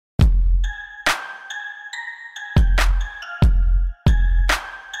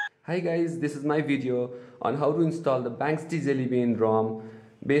Hi guys, this is my video on how to install the bangsti Jelly Bean ROM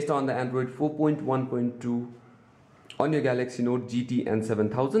based on the Android 4.1.2 on your Galaxy Note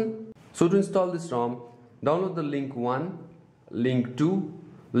GT-N7000. So to install this ROM, download the link 1, link 2,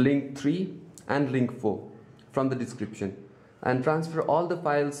 link 3 and link 4 from the description and transfer all the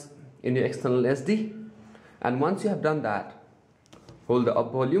files in your external SD. And once you have done that, hold the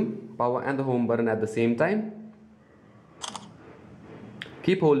up volume, power and the home button at the same time.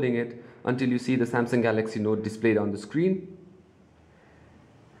 Keep holding it until you see the Samsung Galaxy Note displayed on the screen.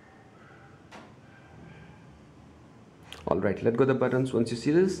 Alright, let go the buttons once you see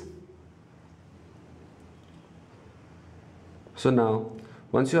this. So now,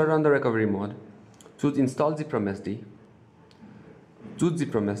 once you are on the recovery mode, choose Install Zip from SD. Choose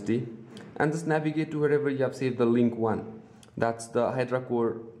Zip from SD and just navigate to wherever you have saved the link 1. That's the Hydra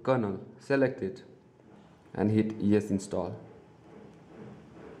Core kernel. Select it and hit Yes Install.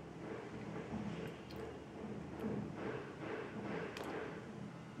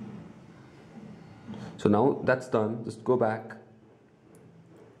 So now that's done, just go back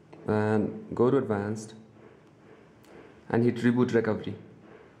and go to Advanced and hit Reboot Recovery.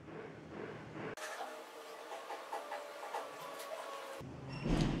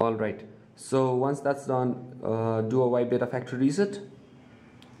 Alright, so once that's done, do a wipe data factory reset.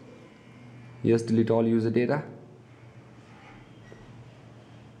 Yes, delete all user data.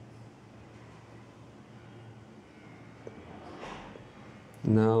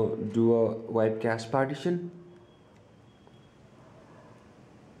 Now do a wipe cache partition.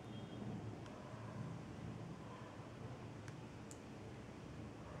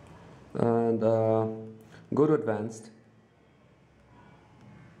 And go to Advanced.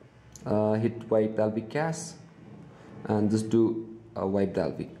 Hit wipe Dalvik cache and just do a wipe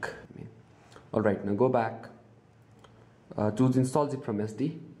Dalvik. Alright, now go back. Choose Install Zip from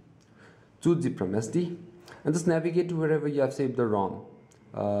SD. Choose Zip from SD and just navigate to wherever you have saved the ROM.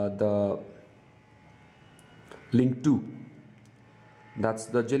 The link 2, that's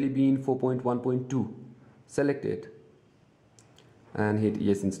the Jelly Bean 4.1.2. select it and hit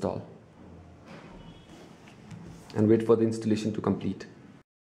Yes Install and wait for the installation to complete.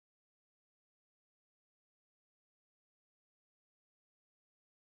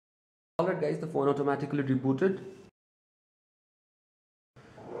 Alright guys, the phone automatically rebooted.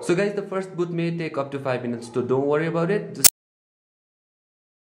 So guys, the first boot may take up to 5 minutes, so don't worry about it.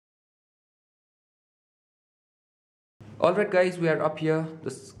 Alright guys, we are up here,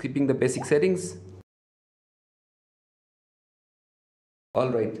 just keeping the basic settings.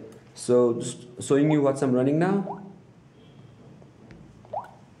 Alright, so just showing you what I'm running now.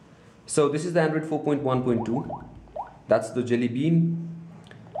 So this is the Android 4.1.2. That's the Jelly Bean.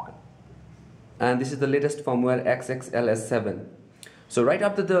 And this is the latest firmware XXLS7. So right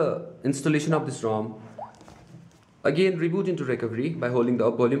after the installation of this ROM, again reboot into recovery by holding the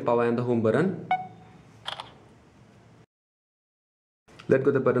up volume, power and the home button. Let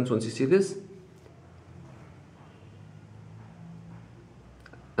go the buttons once you see this.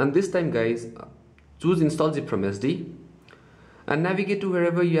 And this time guys, choose Install Zip from SD and navigate to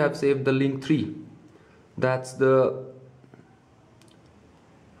wherever you have saved the link 3. That's the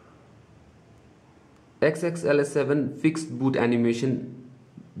XXLS7 fixed boot animation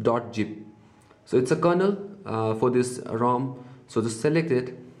 .zip. So it's a kernel for this ROM. So just select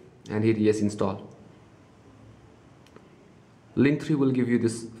it and hit Yes Install. Link 3 will give you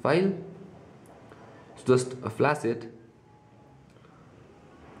this file, so just flash it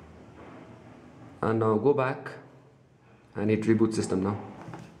and now go back and hit Reboot System now.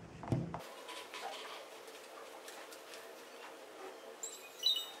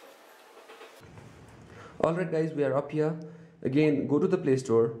 Alright guys, we are up here. Again, go to the Play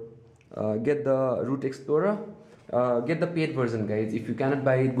Store, get the Root Explorer, get the paid version guys. If you cannot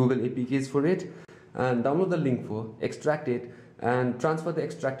buy it, Google APKs for it and download the link 4, extract it and transfer the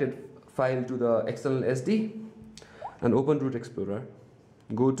extracted file to the external SD and open Root Explorer.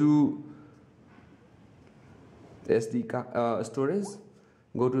 Go to SD storage,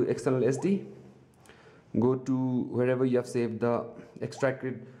 go to external SD, go to wherever you have saved the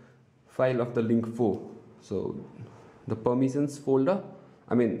extracted file of the link 4. So the permissions folder,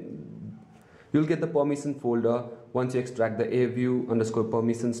 you'll get the permission folder once you extract the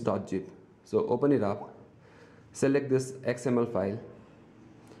aview_permissions.zip. So open it up, select this XML file,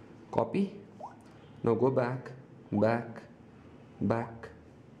 copy. Now go back,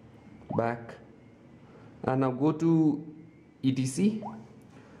 and now go to etc,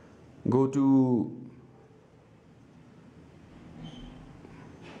 go to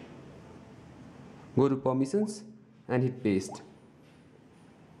permissions and hit paste.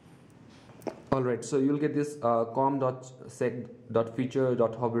 Alright, so you'll get this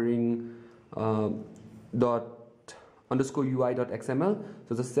com.seg.feature.hovering dot underscore UI.xml.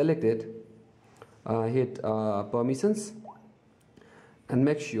 So just select it, hit permissions, and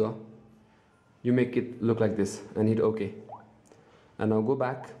make sure you make it look like this and hit OK. And now go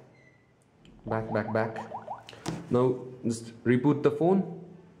back. Now just reboot the phone.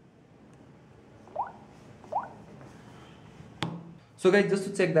 So guys, just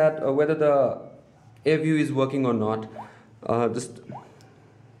to check that whether the air view is working or not, just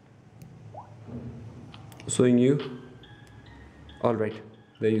showing you. All right,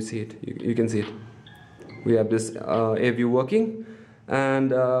 there you see it. You can see it. We have this air view working,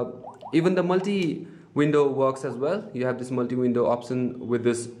 and even the multi window works as well. You have this multi window option with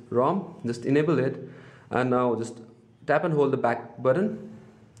this ROM. Just enable it, and now just tap and hold the back button,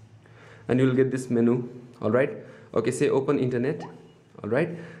 and you will get this menu. All right. Okay. Say open internet. All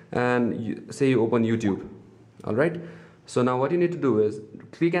right, and say you open YouTube. All right, so now what you need to do is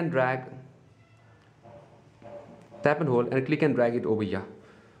click and drag, tap and hold, and click and drag it over here.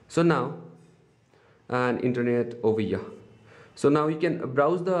 So now, and internet over here. So now you can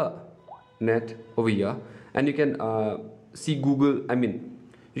browse the net over here, and you can see Google.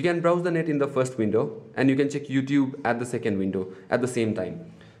 You can browse the net in the first window, and you can check YouTube at the second window at the same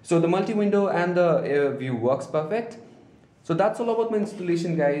time. So the multi-window and the air view works perfect. So that's all about my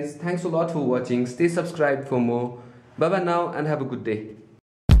installation, guys. Thanks a lot for watching. Stay subscribed for more. Bye bye now and have a good day.